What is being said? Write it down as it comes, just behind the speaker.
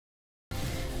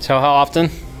So how often?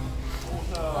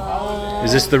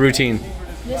 Is this the routine?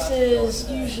 This is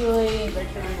usually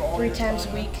 3 times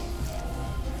a week.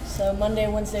 So Monday,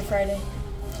 Wednesday, Friday.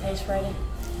 Today's Friday.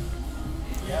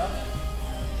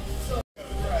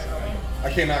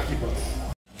 I cannot keep up.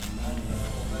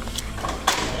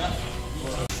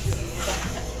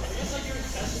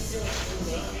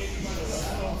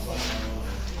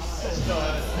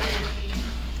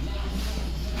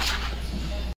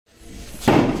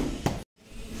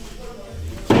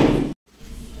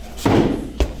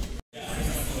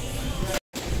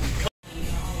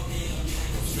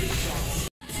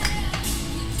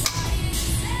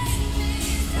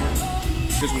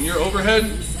 Because when you're overhead,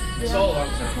 it's all on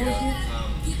time.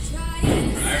 I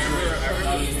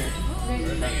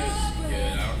remember.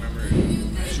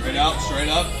 Straight out, straight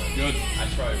up. Good. I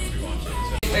tried to watch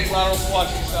it. Take lateral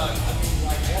squats inside.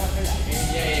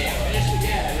 Yeah.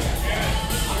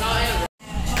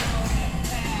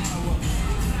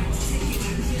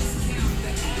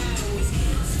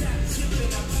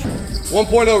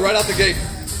 1.0 right out the gate.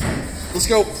 Let's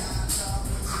go.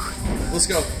 Let's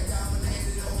go.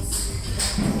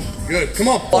 Good. Come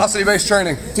on. Velocity-based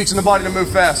training. Teaching the body to move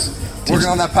fast. Working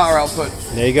on that power output.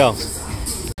 There you go.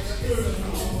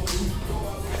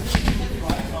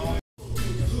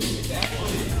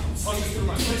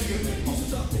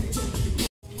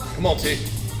 Come on, T.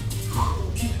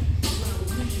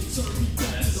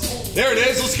 There it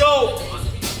is. Let's go.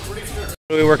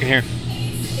 What are we working here?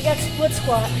 We got split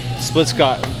squat. Split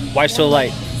squat. Why so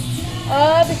light?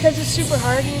 Because it's super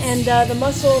hard, and the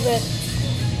muscle that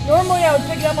normally I would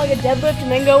pick it up like a deadlift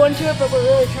and then go into it, but we're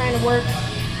really trying to work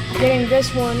getting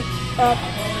this one up,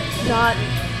 not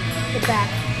the back.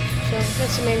 So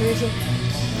that's the main reason.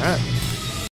 All right.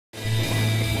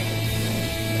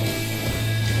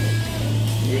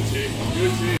 Good team.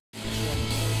 Good team.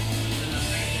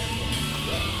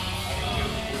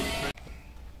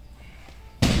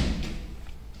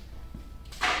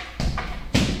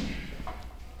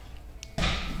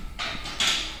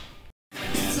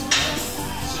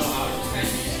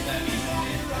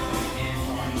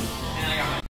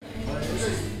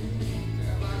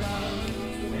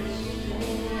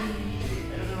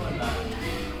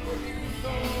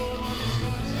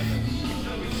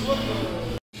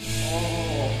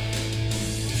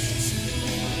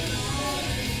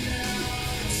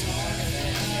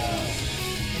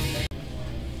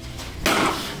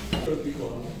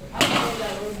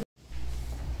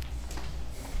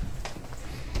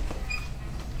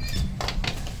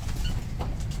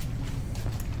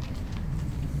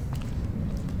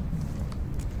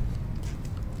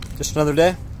 Just another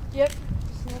day? Yep.